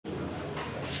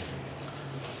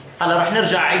هلا رح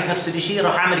نرجع اعيد نفس الشيء،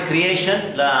 رح اعمل كرييشن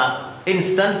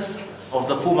لانستنس اوف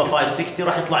ذا بوما 560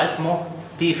 رح يطلع اسمه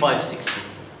بي 560.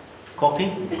 كوبي.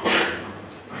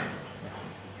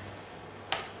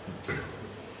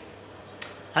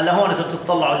 هلا هون اذا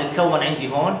بتطلعوا اللي تكون عندي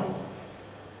هون،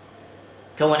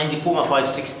 كون عندي بوما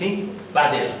 560.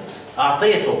 بعدين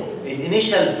اعطيته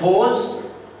الانيشال بوز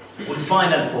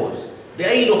والفاينل بوز.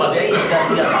 باي لغه باي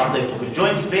احداثيات اعطيته؟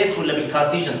 بالجوينت سبيس ولا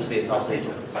بالكارتيجن سبيس اعطيته؟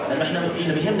 لانه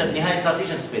احنا بيهمنا بالنهايه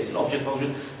الكارتيجن سبيس، الاوبجكت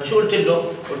موجود. فشو قلت له؟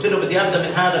 قلت له بدي ابدا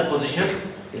من هذا البوزيشن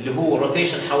اللي هو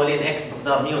روتيشن حوالين اكس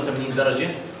مقدار 180 درجه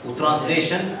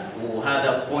وترانسليشن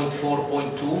وهذا 0.4.20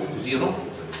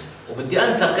 وبدي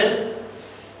انتقل،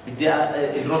 بدي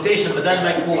الروتيشن بدل ما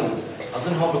يكون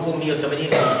اظن هون بيكون 180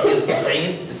 بصير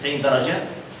 90 درجه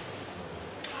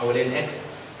حوالين اكس،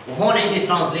 وهون عندي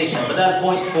ترانسليشن بدل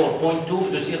 0.4.2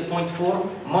 بده يصير 0.4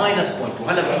 ماينس 0.2.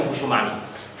 هلا بتشوفوا شو معني.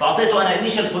 فاعطيته انا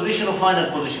انيشال بوزيشن وفاينل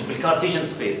بوزيشن بالكارتيجن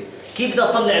سبيس. كيف بدي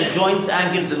اطلع الجوينت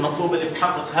انجلز المطلوبه اللي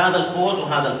بتحقق هذا البوز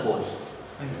وهذا البوز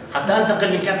حتى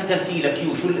انتقل من كابيتال تي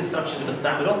لكيو؟ شو الانستركشن اللي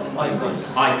بستعمله؟ ايكون.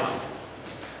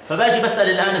 فباجي بسال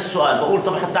الان السؤال، بقول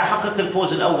طب حتى احقق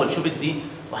البوز الاول شو بدي؟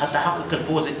 وحتى احقق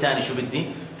البوز الثاني شو بدي؟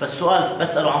 فالسؤال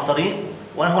بساله عن طريق،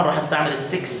 وانا هون راح استعمل ال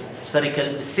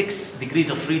 6 degrees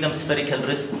of freedom spherical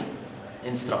wrist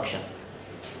instruction.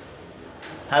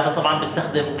 هذا طبعا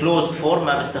بستخدم closed form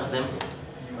ما بستخدم.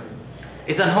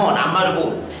 اذا هون عمال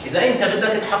بقول اذا انت بدك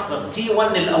تحقق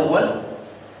T1 الاول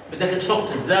بدك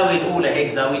تحط الزاويه الاولى هيك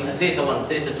زاويتها ثيتا 1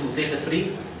 ثيتا 2 ثيتا 3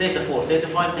 ثيتا 4 ثيتا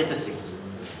 5 ثيتا 6،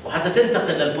 وحتى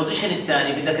تنتقل للبوزيشن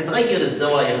الثاني بدك تغير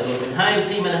الزوايا هذول من هاي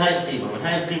القيمه لهاي القيمه ومن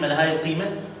هاي القيمه لهاي القيمه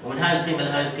ومن هاي القيمه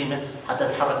لهاي القيمه حتى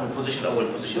تتحرك من البوزيشن الاول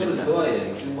للبوزيشن الثاني. الزوايا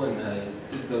يعني T1 هاي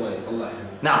 6 زوايا طلعها.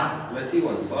 نعم. ل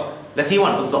T1 صح؟ ل T1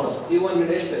 بالضبط. T1 من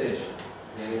ايش لايش؟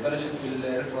 يعني بلشت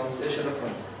بالريفرنس، ايش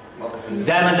الريفرنس؟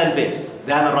 دائما للبيس،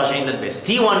 دائما راجعين للبيس.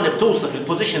 T1 بتوصف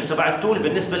البوزيشن تبع التول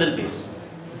بالنسبه للبيس.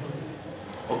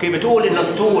 اوكي، بتقول انه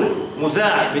التول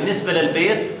مزاح بالنسبه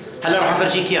للبيس. هلا راح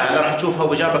افرجيك اياها، هلا راح تشوفها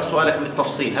وبجاوبك سؤالك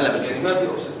بالتفصيل. هلا بتشوف. يعني ما في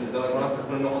اوفست من الزوايا، مرات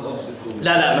كنا ناخذ اوفست.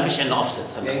 لا ما فيش عندنا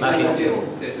اوفست هلا، يعني ما في اوفست.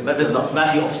 بالضبط ما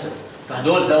في اوفست،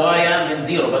 فهدول زوايا من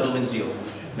زيرو، بدوا من زيرو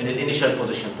من الانيشال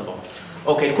بوزيشن تبعهم.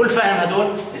 اوكي الكل فاهم هدول؟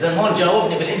 اذا هون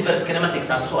جاوبني بالانفرس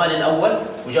كينماتكس على السؤال الاول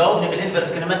وجاوبني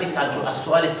بالانفرس كينماتكس على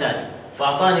السؤال الثاني،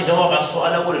 فاعطاني جواب على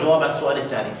السؤال الاول وجواب على السؤال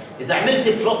الثاني. اذا عملت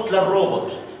بلوت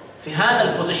للروبوت في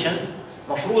هذا البوزيشن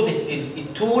مفروض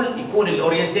التول يكون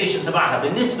الاورينتيشن تبعها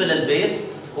بالنسبه للبيس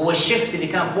هو الشيفت اللي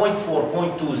كان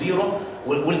 0.4.20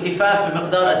 والالتفاف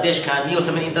بمقدار قديش كان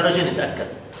 180 درجه. نتاكد.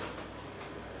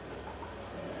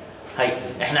 هي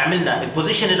احنا عملنا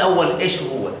البوزيشن الاول ايش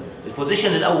هو؟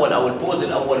 البوزيشن الاول او البوز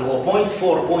الاول هو 0.4.20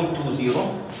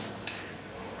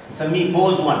 نسميه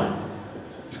بوز 1.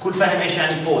 الكل فاهم ايش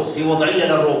يعني بوز؟ في وضعيه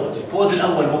للروبوت. البوز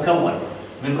الاول مكون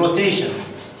من روتيشن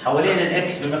حوالين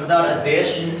الاكس بمقدار قديش؟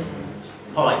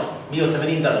 باي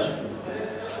 180 درجه،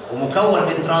 ومكون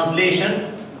من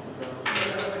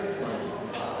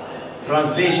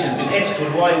ترانزليشن بالاكس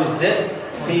والواي والزد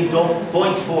قيمته 0.4.20.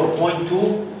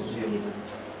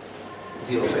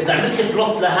 فاذا عملت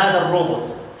بلوت لهذا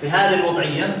الروبوت في هذه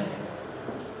الوضعيه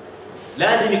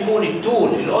لازم يكون التول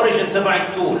الاوريجن تبع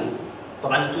التول،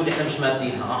 طبعا التول احنا مش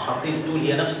مادينها، حاطين التول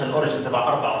هي نفسها الاوريجن تبع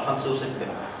 4 و5 و6،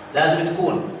 لازم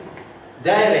تكون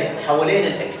دايره حوالين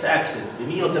الاكس اكسس ب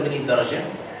 180 درجه،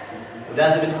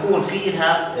 ولازم تكون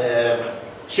فيها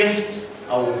شيفت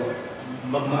او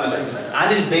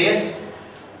عن البيس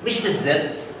مش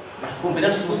بالزد، راح تكون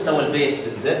بنفس مستوى البيس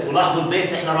بالزد. ولاحظوا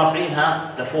البيس احنا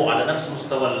رافعينها لفوق على نفس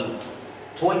مستوى ال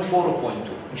 0.4 و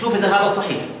 0.2. نشوف اذا هذا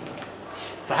صحيح.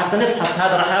 فحتى نفحص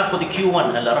هذا راح اخذ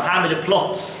Q1. هلا راح اعمل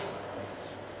بلوت،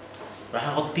 راح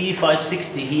اخذ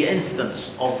P560 هي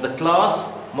انستنس اوف ذا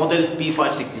كلاس موديل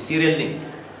P560 سيريال لينك،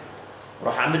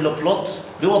 راح اعمل له بلوت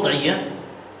بوضعيه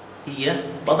هي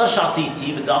بقدرش اعطيه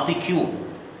تي، بدي اعطيه كيو،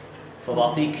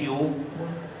 فبعطيه كيو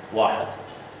 1.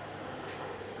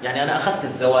 يعني انا اخذت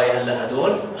الزوايا هلا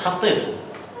هدول وحطيتهم،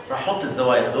 راح احط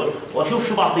الزوايا هدول واشوف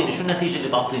شو بعطيني، شو النتيجه اللي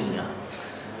بعطيني اياها.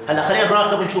 هلا خلينا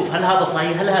نراقب ونشوف هل هذا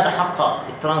صحيح، هل هذا حقق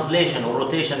الترانزليشن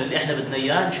والروتيشن اللي احنا بدنا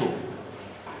اياه. نشوف.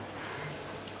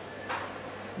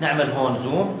 نعمل هون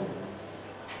زوم،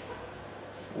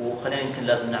 وخلينا يمكن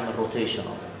لازم نعمل روتيشن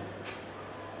اصلا.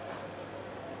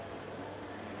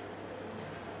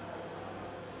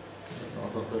 لازم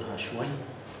اصغرها شوي.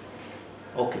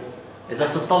 اوكي، اذا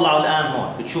بتطلعوا الان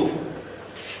هون بتشوفوا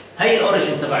هي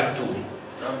الاوريجن تبع التول،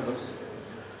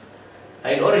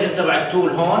 هي الاوريجن تبع التول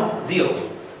هون زيرو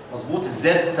مضبوط.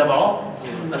 الزد تبعه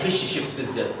ما فيش شيفت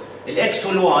بالزد. الاكس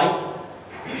والواي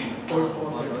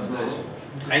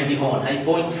عندي هون هي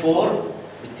 0.4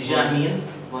 باتجاه مين؟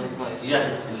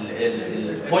 اتجاه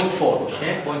البوينت 4 مش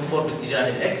هيك؟ بوينت 4 باتجاه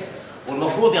الاكس،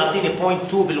 والمفروض يعطيني بوينت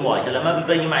 2 بالواي. هلا ما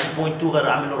ببين معي بوينت 2 غير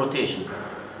اعمل له روتيشن.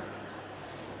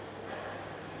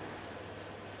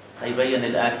 هيبين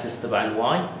الاكسس تبع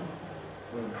الواي.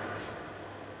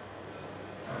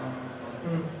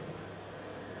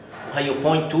 وهي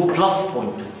بوينت 2 بلس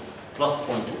بوينت 2 بلس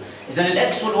بوينت 2. اذا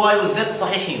الاكس والواي والزد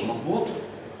صحيحين، مضبوط؟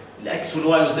 الاكس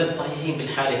والواي والزد صحيحين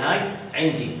بالحاله هاي.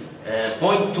 عندي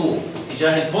بوينت 2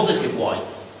 اتجاه البوزيتيف واي،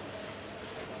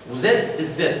 وزد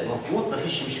بالزد، مضبوط؟ ما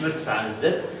فيش، مش مرتفع عن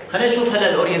الزد. خلينا نشوف هلا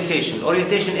الاورينتيشن.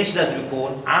 الاورينتيشن ايش لازم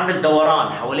يكون؟ عامل دوران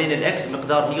حوالين الاكس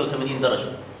بمقدار 180 درجه.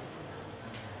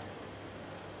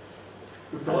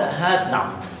 هلا هاد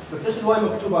نعم. بس ايش الواي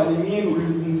مكتوب على اليمين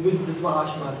والويدز تطلع على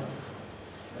الشمال؟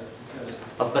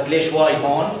 قصدك ليش واي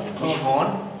هون مش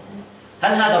هون؟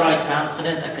 هل هذا رايت هاند؟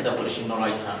 خلينا نتاكد اول شيء انه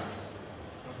رايت هاند.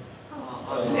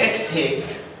 الاكس هيك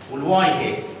والواي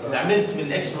هيك، اذا عملت من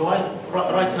الاكس والواي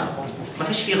رايت هاند، مضبوط، ما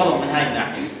فيش في غلط من هاي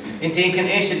الناحيه. انت يمكن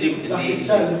ايش اللي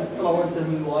السالب طلع وين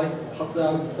سهم الواي حط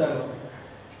عند السالب،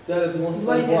 سالب نص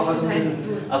واحد.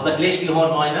 قصدك ليش في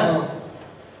هون ماينس؟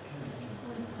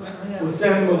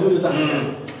 والسهم موجود تحت.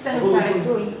 السهم تاع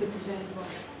الطول باتجاه الواي.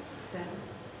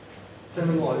 سهم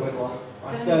الواي وين راح؟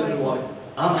 على سالب الواي.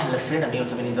 ما احنا لفينا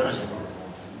 180 درجه.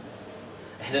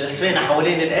 احنا لفينا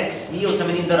حوالين الاكس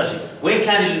 180 درجه. وين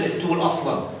كان الطول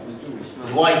اصلا؟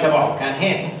 الواي تبعه كان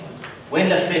هيك. وين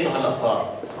لفيته هلا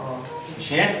صار؟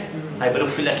 مش هيك؟ هاي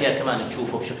بلف لك اياه كمان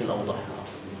تشوفه بشكل اوضح.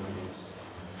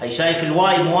 هي شايف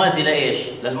الواي موازي لايش؟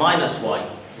 للماينس واي،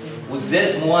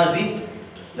 والزد موازي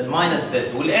للماينس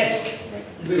زد، والاكس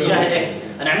اتجاه الاكس.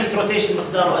 انا عملت روتيشن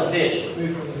مقداره قديش؟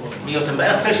 180.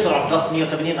 بأثرش طبعا بلس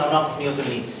 180 او ناقص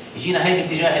 180. يجينا هي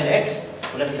باتجاه الاكس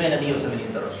ولفينا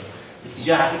 180 درجه.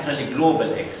 باتجاه على فكره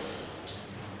الجلوبال اكس.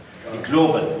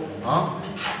 الجلوبال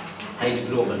هي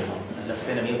الجلوبال هون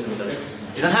لفينا 180 درجه.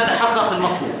 اذا هذا حقق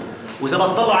المطلوب. واذا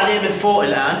بطلع عليه من فوق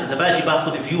الان، اذا باجي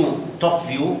باخذ فيو توب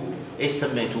فيو، ايش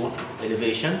سميتوه؟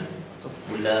 اليفيشن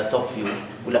ولا توب فيو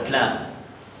ولا بلان؟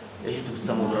 ايش انتم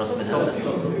بتسموه بالرسم الهندسي؟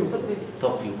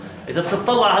 توب فيو. اذا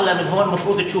بتطلع هلا من هون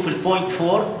المفروض تشوف البوينت 4،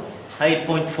 هي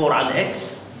البوينت 4 على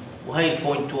الاكس وهي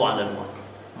البوينت 2 على الواي،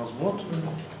 مضبوط؟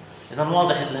 اذا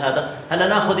واضح هذا. هلا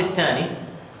ناخذ الثاني،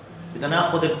 بدنا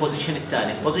ناخذ البوزيشن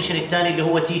الثاني، البوزيشن الثاني اللي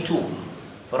هو تي 2.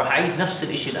 فراح اعيد نفس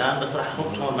الشيء الان، بس راح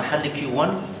احط هون محل كيو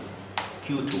 1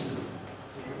 كيو 2.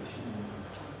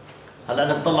 هلا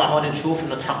نطلع هون نشوف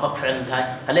انه تحقق فعلا هاي.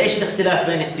 هلا ايش الاختلاف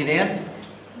بين الاثنين؟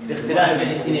 الاختلاف بين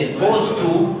الاثنين بوز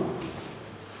 2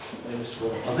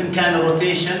 اظن كان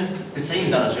الروتيشن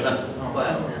 90 درجه بس،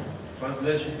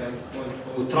 ترانسليشن كان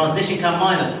والترانسليشن كان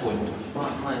ماينس بوينت.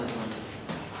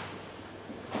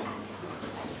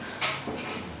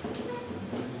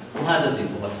 وهذا زيرو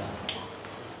بس.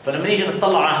 فلما نيجي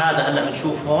نطلع على هذا هلا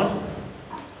بنشوف هون،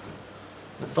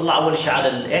 نطلع اول شيء على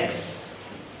الاكس.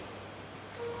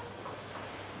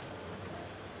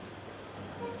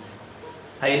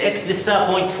 هي الاكس لسه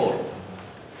 0.4.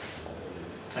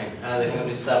 هذا هون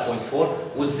لسه 0.4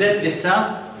 والزد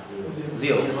لسه 0،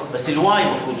 بس الواي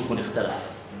المفروض يكون اختلف.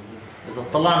 اذا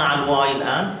اطلعنا على الواي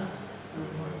الان،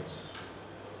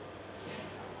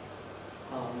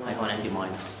 هاي هون عندي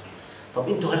ماينس. طب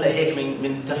انتم هلا هيك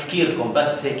من تفكيركم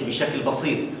بس هيك بشكل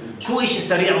بسيط، شو شيء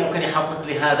سريع ممكن يحقق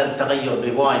لي هذا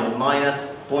التغير بواي من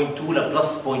ماينس 0.2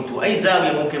 لبلس 0.2؟ اي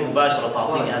زاويه ممكن مباشره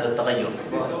تعطيني هذا التغير؟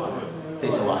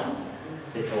 ثيتا واحد.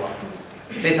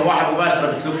 ثيتا واحد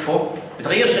مباشره بتلفه،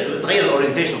 بتغير شكله، بتغير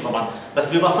الاورينتيشن طبعا،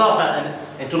 بس ببساطه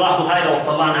انتم لاحظوا هاي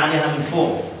لو طلعنا عليها من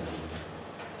فوق،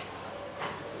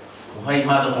 وهي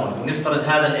هذا هون، ونفترض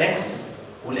هذا الاكس،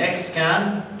 والاكس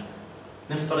كان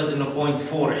نفترض انه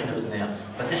 0.4 احنا بدنا اياه،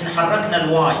 بس احنا حركنا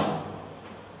الواي،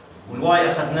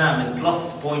 والواي اخذناه من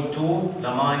بلس 0.2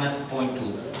 لماينس 0.2،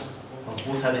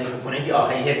 مضبوط؟ هذا هيك بكون عندي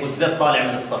هي هيك، والزد طالع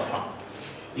من الصفحه.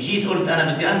 اجيت قلت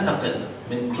انا بدي انتقل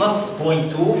من بلس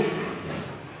 0.2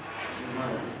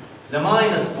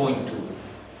 لماينس 0.2،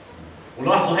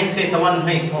 ولاحظوا هي ثيتا 1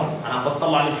 هيك هون، انا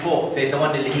بطلع من فوق ثيتا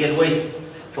 1 اللي هي الويست،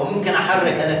 فممكن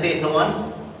احرك انا ثيتا 1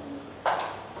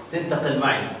 تنتقل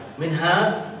معي من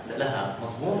هذا لهذا،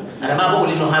 مضبوط؟ انا ما بقول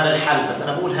انه هذا الحل، بس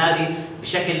انا بقول هذه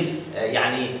بشكل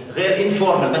يعني غير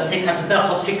انفورمال، بس هيك حتى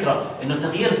تاخذ فكره انه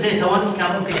تغيير ثيتا 1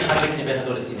 كان ممكن يحركني بين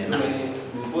هذول الاثنين. نعم. يعني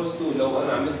من بوست 2 لو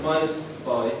انا عملت ماينس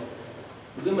باي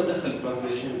بدون ما ادخل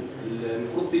ترانسليشن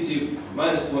المفروض تيجي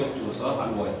ماينس 0.2 صار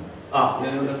على الواي.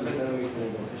 لانه لفيت انا 180.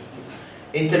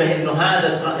 انتبه انه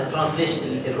هذا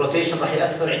الترانسليشن الروتيشن راح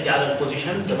ياثر عندي على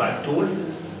البوزيشن تبع التول.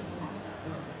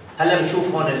 هلا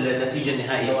بتشوف هون النتيجه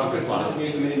النهائيه. لو عكست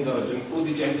 180 درجه المفروض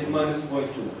يجي عندي ماينس 0.2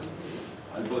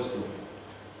 على البوست 2.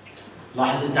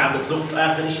 لاحظ انت عم بتلف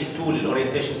اخر شيء التول،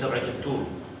 الاورينتيشن تبعت التول.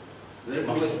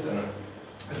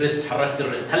 الريست حركت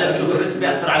الريست، هلا بتشوف الريست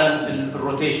بياثر على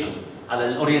الروتيشن، على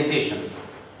الاورينتيشن،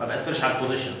 ما بياثرش على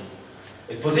البوزيشن.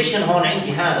 البوزيشن هون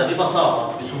عندي هذا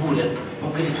ببساطه بسهوله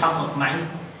ممكن يتحقق معي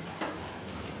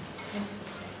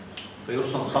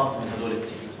فيرسم خط من هذول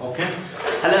التي. اوكي،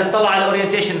 هلا نطلع على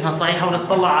الاورينتيشن انها صحيحه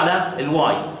ونطلع على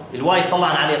الواي. الواي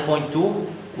طلعنا عليه 0.2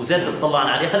 وزد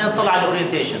طلعنا عليه. خلينا نطلع على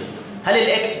الاورينتيشن. هل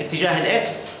الاكس باتجاه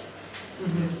الاكس؟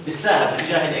 بالسالب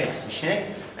باتجاه الاكس، مش هيك؟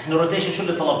 احنا الروتيشن شو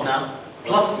اللي طلبناه؟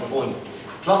 بلس بوينت،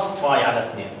 بلس باي على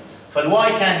 2.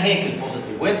 فالواي كان هيك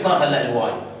البوزيتيف، وين صار هلا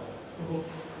الواي؟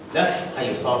 لف،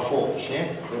 ايوه صار فوق، مش هيك؟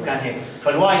 كان هيك،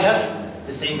 فالواي لف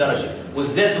 90 درجه،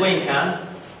 والزد وين كان؟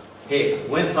 هيك،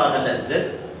 وين صار هلا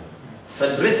الزد؟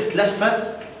 فالريست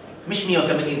لفت مش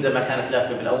 180 زي ما كانت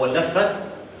لافه بالاول، لفت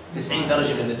 90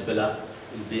 درجه بالنسبه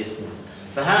للبيس.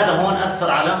 فهذا هون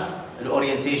اثر على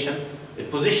الاورينتيشن،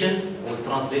 البوزيشن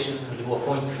والترانسليشن اللي هو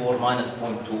 0.4 ماينس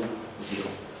 0.20.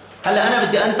 هلا انا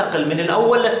بدي انتقل من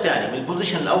الاول للثاني، من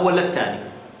البوزيشن الاول للثاني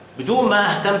بدون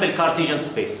ما اهتم بالكارتيجن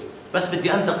سبيس، بس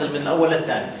بدي انتقل من الاول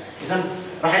للثاني. اذا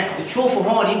راح تشوفوا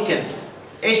هون يمكن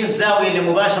ايش الزاويه اللي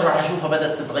مباشره راح اشوفها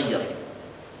بدات تتغير.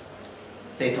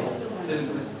 ثيتا 1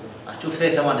 هتشوف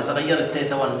ثيتا 1 اذا غيرت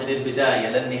ثيتا 1 من البدايه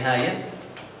للنهايه،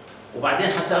 وبعدين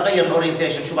حتى اغير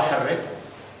الاورينتيشن شو بحرك؟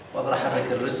 بقدر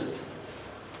احرك الريست.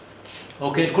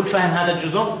 اوكي، الكل فاهم هذا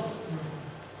الجزء؟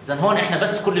 اذا هون احنا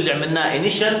بس كل اللي عملناه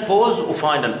انيشال بوز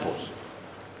وفاينل بوز.